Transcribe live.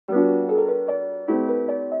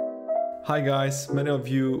Hi guys, many of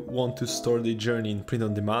you want to store the journey in print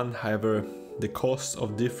on demand, however the cost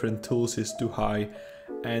of different tools is too high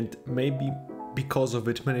and maybe because of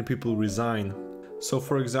it many people resign. So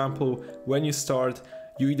for example, when you start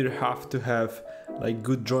you either have to have like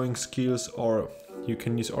good drawing skills or you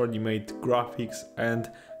can use already made graphics, and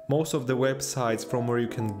most of the websites from where you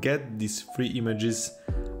can get these free images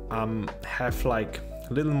have like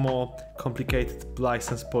a little more complicated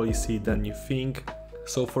license policy than you think.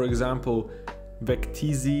 So for example,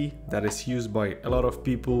 Vecteezy, that is used by a lot of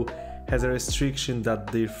people, has a restriction that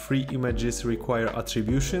their free images require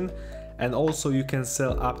attribution, and also you can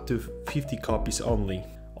sell up to 50 copies only.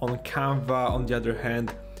 On Canva, on the other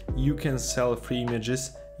hand, you can sell free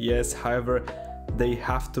images, yes, however they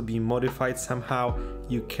have to be modified somehow.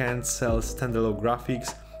 You can't sell standalone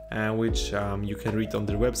graphics, which you can read on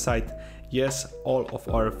their website. Yes, all of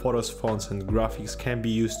our photos, fonts and graphics can be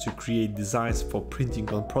used to create designs for printing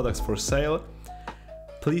on products for sale.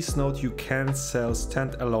 Please note you can sell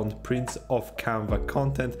standalone prints of Canva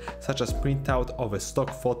content, such as printout of a stock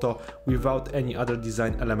photo without any other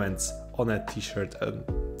design elements on a t-shirt and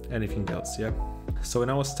anything else, yeah? So when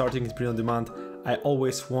I was starting with print on demand, I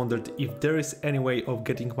always wondered if there is any way of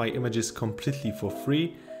getting my images completely for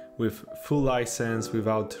free, with full license,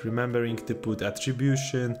 without remembering to put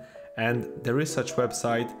attribution. And there is such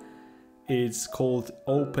website. It's called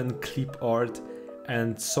Open Clip Art,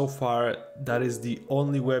 and so far that is the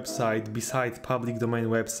only website besides public domain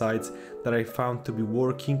websites that I found to be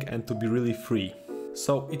working and to be really free.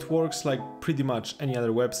 So it works like pretty much any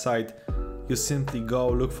other website. You simply go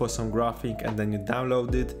look for some graphic and then you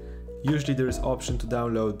download it. Usually there is option to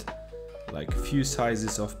download like few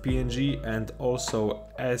sizes of PNG and also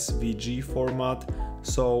SVG format.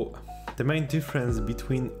 So the main difference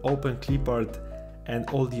between Open Clip Art and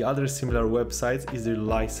all the other similar websites is their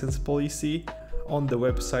license policy. On the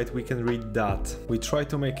website we can read that we try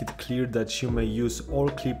to make it clear that you may use all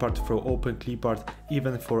clip art from Open Clip Art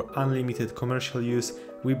even for unlimited commercial use.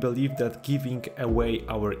 We believe that giving away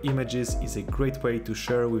our images is a great way to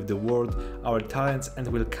share with the world our talents and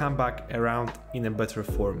will come back around in a better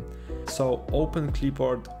form. So Open Clip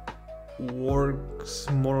Art works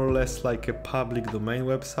more or less like a public domain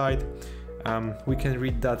website. We can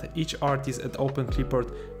read that each artist at Open Clip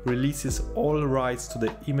Art releases all rights to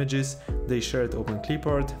the images they share at Open Clip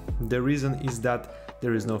Art. The reason is that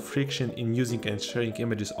there is no friction in using and sharing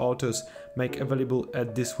images authors make available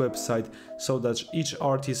at this website, so that each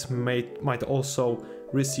artist might also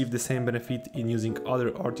receive the same benefit in using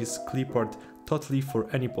other artists' clip art totally for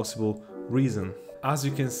any possible reason. As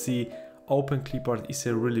you can see, Open Clip Art is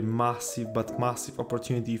a really massive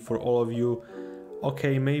opportunity for all of you.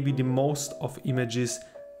 Okay, maybe the most of images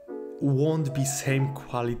won't be same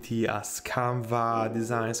quality as Canva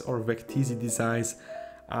designs or Vecteezy designs,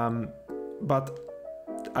 but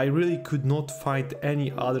I really could not find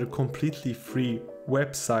any other completely free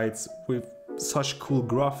websites with such cool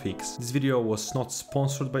graphics. This video was not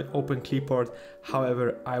sponsored by Open Clip Art,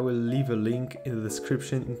 however I will leave a link in the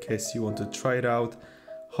description in case you want to try it out.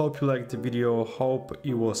 Hope you liked the video, hope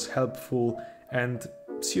it was helpful, and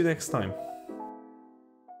see you next time.